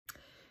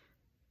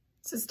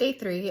So it's day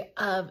 3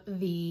 of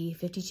the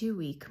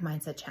 52-week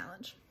mindset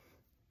challenge.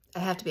 I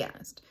have to be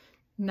honest,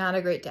 not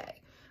a great day.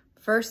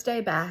 First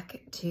day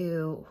back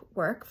to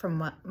work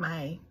from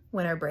my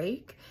winter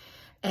break,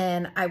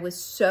 and I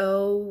was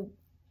so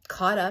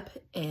caught up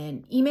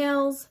in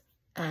emails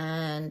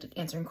and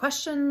answering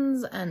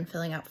questions and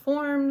filling out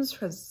forms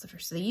for the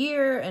first of the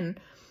year and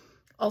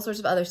all sorts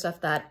of other stuff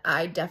that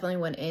I definitely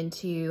went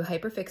into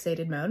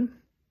hyperfixated mode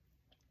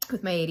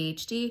with my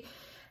ADHD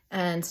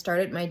and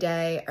started my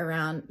day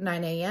around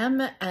 9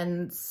 a.m.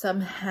 and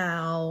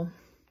somehow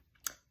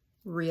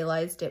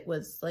realized it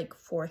was like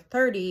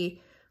 4:30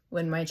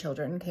 when my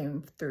children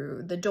came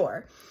through the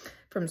door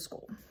from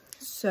school.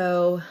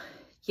 So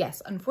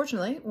yes,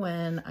 unfortunately,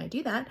 when I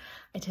do that,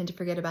 I tend to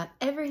forget about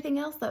everything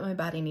else that my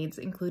body needs,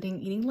 including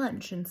eating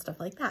lunch and stuff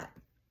like that.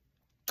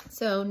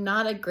 So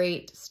not a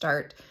great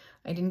start.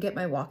 I didn't get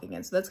my walking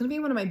in. So that's gonna be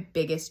one of my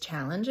biggest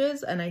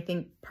challenges. And I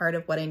think part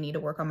of what I need to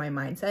work on my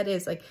mindset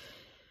is like,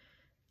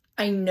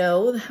 I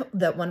know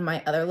that one of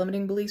my other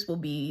limiting beliefs will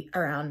be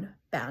around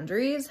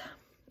boundaries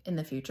in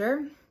the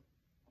future.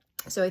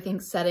 So I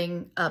think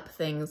setting up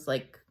things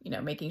like,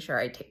 making sure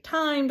I take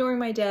time during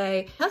my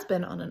day. My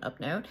husband, on an up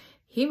note,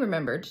 he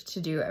remembered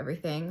to do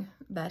everything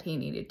that he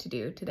needed to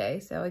do today.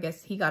 So I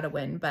guess he got a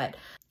win, but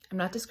I'm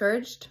not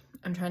discouraged.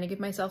 I'm trying to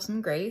give myself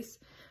some grace.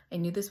 I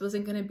knew this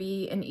wasn't going to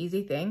be an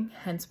easy thing,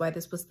 hence why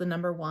this was the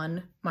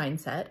 #1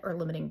 mindset or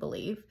limiting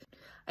belief.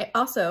 I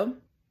also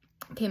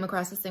came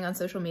across this thing on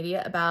social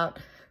media about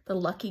the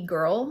lucky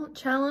girl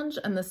challenge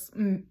and this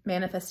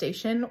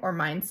manifestation or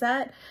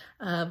mindset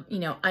of,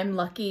 I'm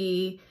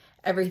lucky,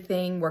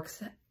 everything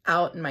works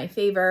out in my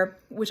favor,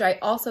 which I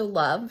also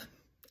love.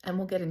 And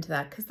we'll get into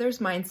that because there's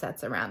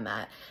mindsets around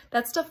that.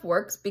 That stuff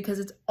works because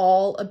it's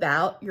all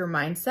about your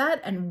mindset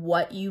and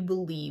what you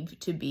believe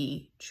to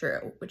be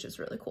true, which is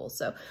really cool.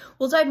 So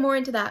we'll dive more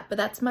into that, but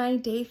that's my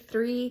day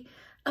 3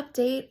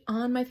 update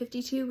on my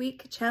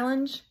 52-week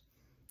challenge.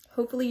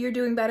 Hopefully you're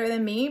doing better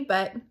than me,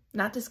 but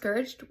not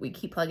discouraged. We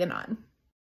keep plugging on.